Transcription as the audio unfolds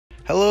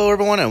Hello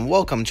everyone and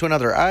welcome to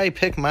another I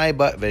Pick My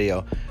Butt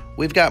video.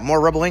 We've got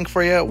more Rebel Inc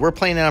for you. We're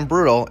playing on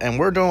Brutal and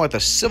we're doing with a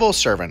Civil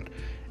Servant.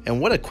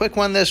 And what a quick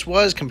one this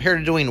was compared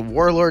to doing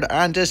Warlord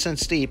on Distant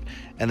Steppe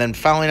and then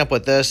following up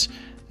with this.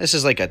 This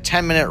is like a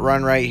 10-minute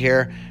run right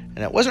here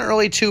and it wasn't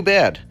really too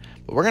bad.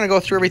 But we're going to go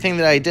through everything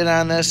that I did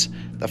on this.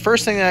 The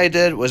first thing that I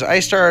did was I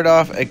started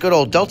off at good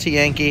old Delta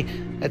Yankee.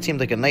 That seemed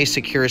like a nice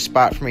secure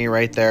spot for me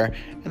right there.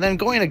 And then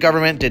going to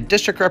government, did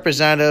district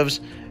representatives.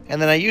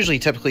 And then I usually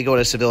typically go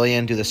to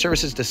civilian, do the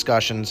services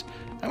discussions.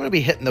 I'm going to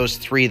be hitting those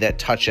three that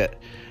touch it.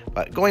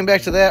 But going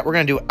back to that, we're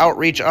going to do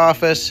outreach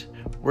office.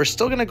 We're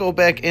still going to go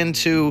back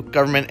into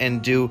government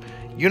and do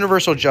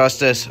universal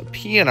justice,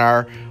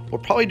 P&R.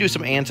 We'll probably do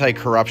some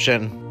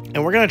anti-corruption.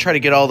 And we're going to try to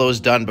get all those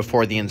done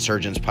before the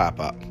insurgents pop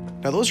up.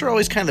 Now, those are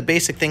always kind of the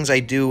basic things I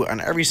do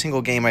on every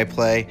single game I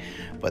play.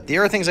 But the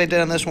other things I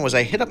did on this one was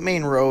I hit up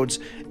main roads,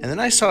 and then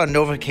I saw a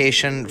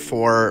notification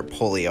for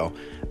polio.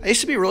 I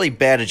used to be really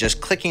bad at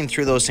just clicking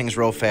through those things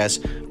real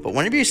fast, but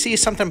whenever you see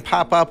something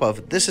pop up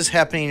of this is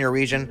happening in your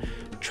region,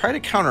 try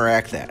to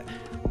counteract that.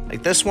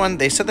 Like this one,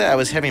 they said that I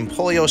was having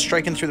polio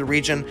striking through the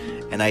region,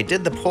 and I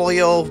did the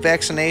polio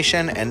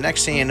vaccination, and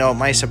next thing you know,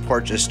 my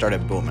support just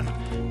started booming.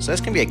 So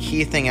that's going to be a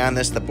key thing on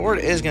this. The board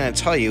is going to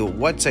tell you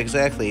what's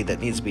exactly that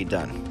needs to be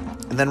done.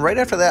 And then right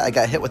after that, I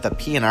got hit with a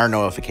P&R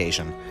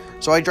notification.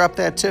 So I dropped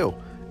that too.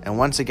 And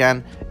once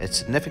again, it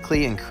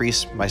significantly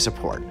increased my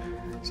support.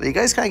 So you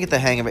guys kind of get the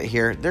hang of it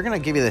here. They're going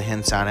to give you the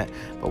hints on it.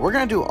 But we're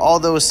going to do all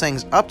those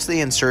things up to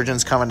the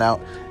insurgents coming out.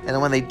 And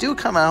then when they do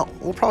come out,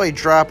 we'll probably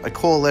drop a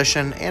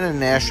coalition and a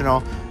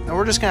national. And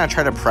we're just going to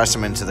try to press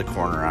them into the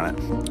corner on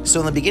it. So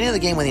in the beginning of the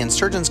game, when the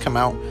insurgents come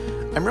out,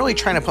 I'm really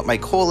trying to put my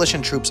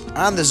coalition troops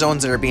on the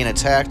zones that are being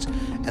attacked.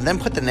 And then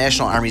put the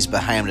national armies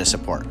behind them to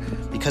support.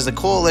 Because the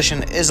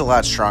coalition is a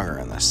lot stronger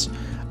in this.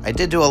 I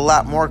did do a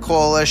lot more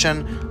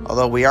coalition,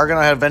 although we are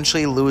going to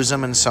eventually lose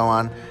them and so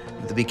on.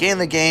 At the beginning of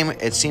the game,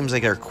 it seems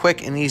like they're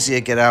quick and easy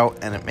to get out,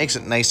 and it makes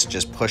it nice to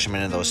just push them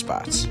into those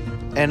spots.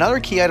 And another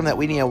key item that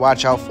we need to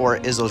watch out for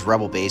is those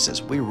rebel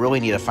bases. We really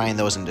need to find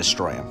those and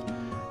destroy them.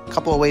 A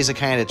couple of ways to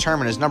kind of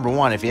determine is, number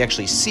one, if you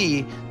actually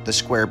see the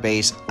square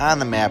base on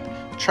the map,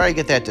 try to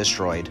get that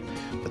destroyed.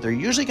 But they're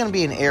usually going to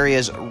be in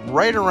areas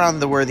right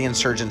around where the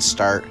insurgents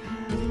start.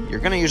 You're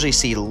going to usually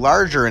see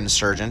larger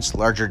insurgents,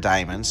 larger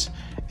diamonds.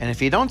 And if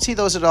you don't see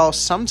those at all,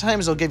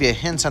 sometimes they'll give you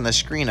hints on the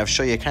screen of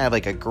show you kind of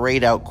like a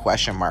grayed out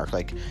question mark.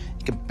 Like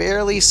you can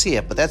barely see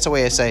it, but that's a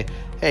way I say,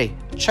 hey,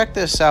 check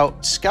this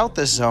out, scout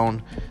this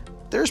zone.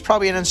 There's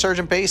probably an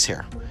insurgent base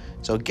here.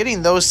 So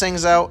getting those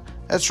things out,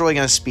 that's really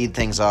going to speed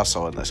things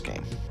also in this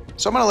game.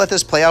 So I'm going to let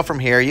this play out from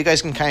here. You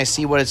guys can kind of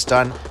see what it's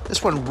done.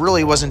 This one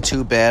really wasn't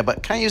too bad,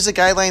 but kind of use the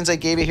guidelines I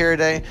gave you here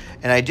today.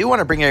 And I do want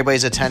to bring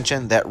everybody's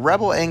attention that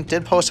Rebel Inc.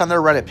 did post on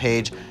their Reddit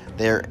page.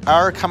 They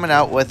are coming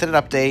out with an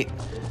update.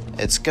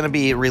 It's going to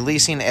be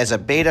releasing as a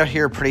beta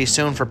here pretty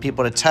soon for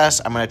people to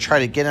test. I'm going to try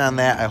to get on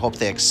that. I hope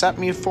they accept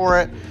me for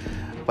it.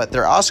 But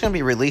they're also going to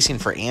be releasing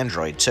for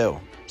Android too.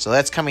 So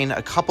that's coming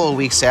a couple of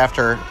weeks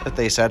after what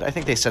they said. I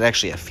think they said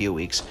actually a few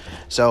weeks.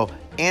 So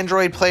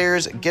Android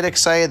players, get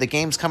excited. The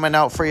game's coming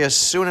out for you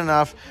soon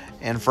enough.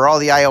 And for all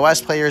the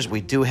iOS players,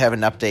 we do have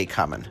an update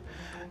coming.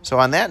 So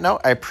on that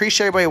note, I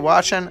appreciate everybody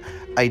watching.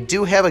 I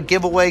do have a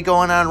giveaway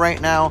going on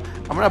right now.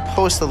 I'm going to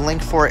post the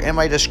link for it in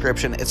my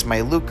description. It's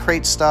my Loot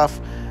Crate stuff.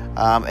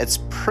 It's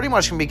pretty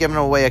much going to be giving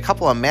away a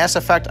couple of Mass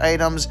Effect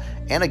items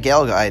and a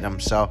Galga item.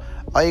 So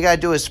all you got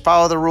to do is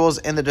follow the rules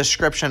in the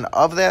description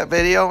of that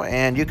video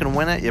and you can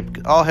win it. You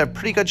all have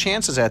pretty good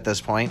chances at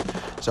this point.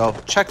 So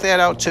check that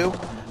out too.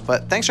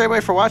 But thanks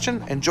everybody for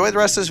watching. Enjoy the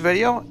rest of this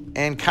video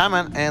and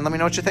comment and let me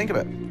know what you think of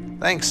it.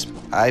 Thanks.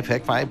 I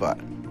pick my butt.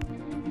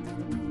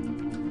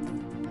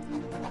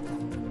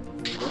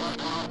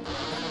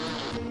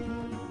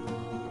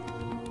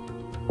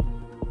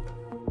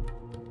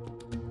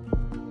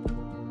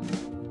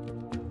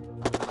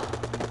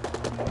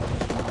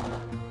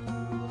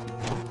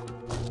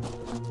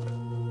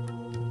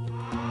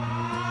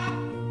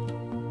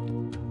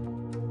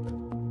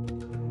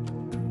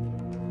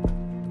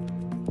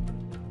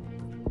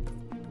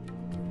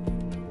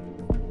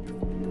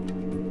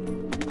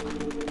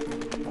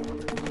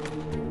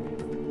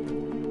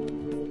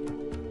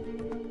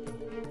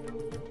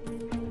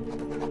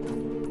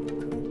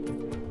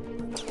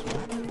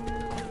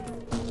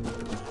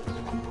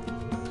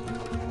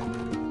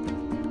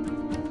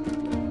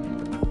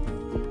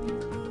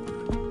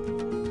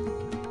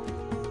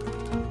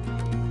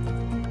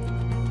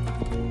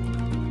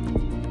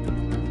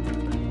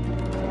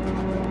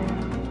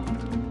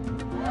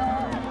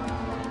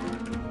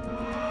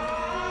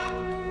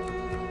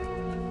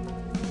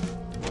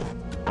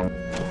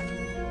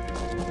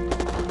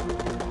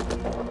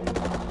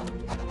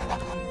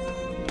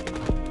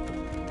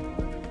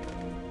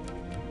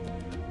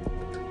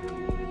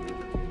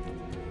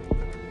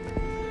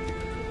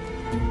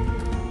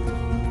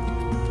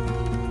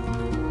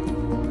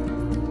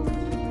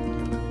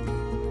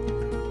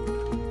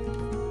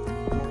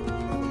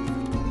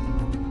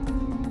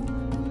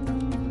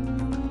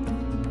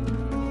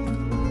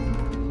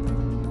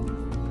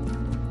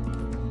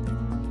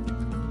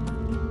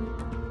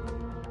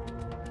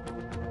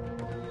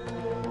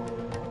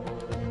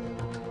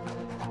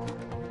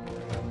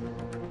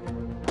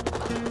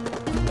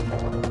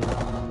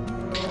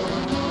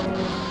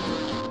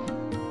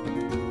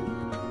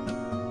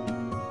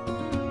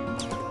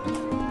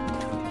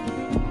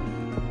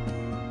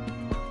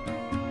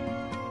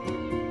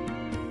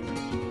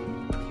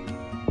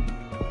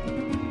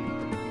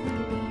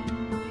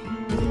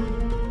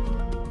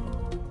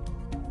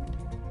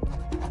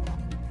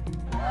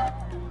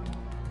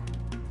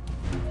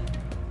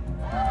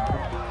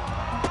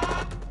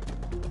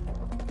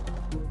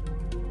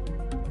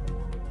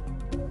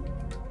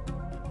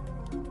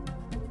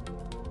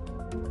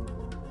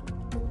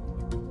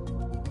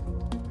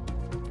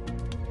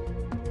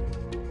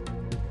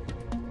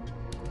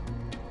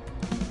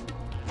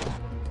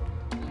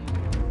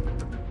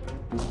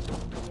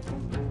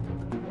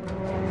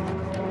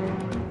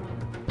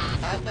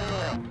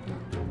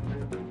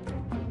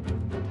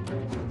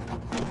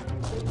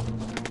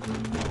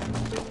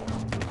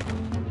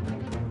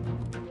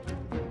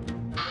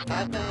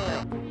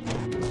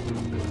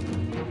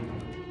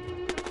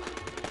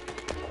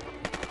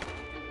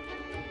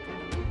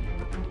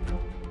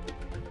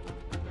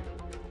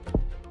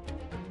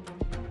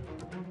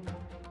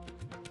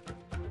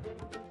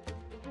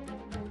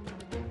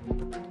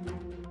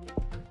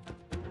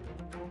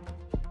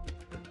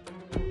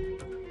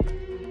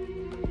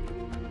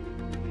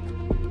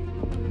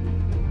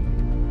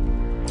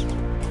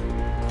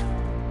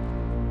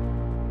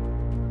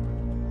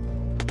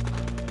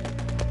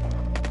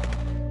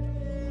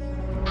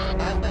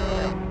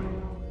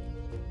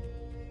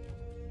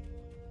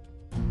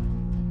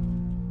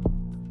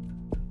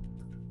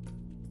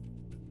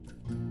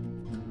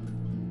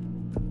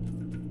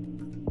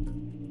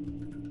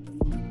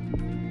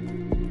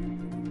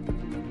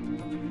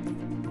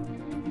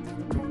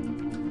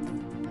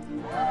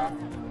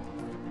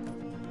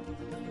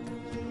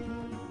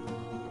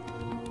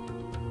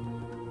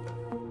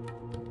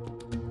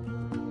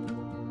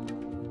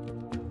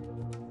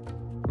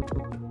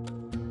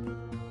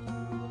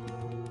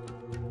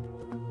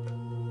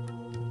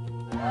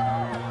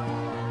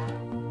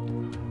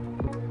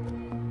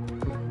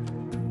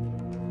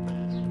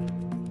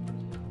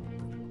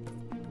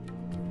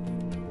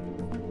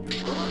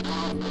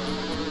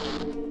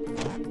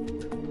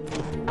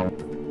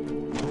 you.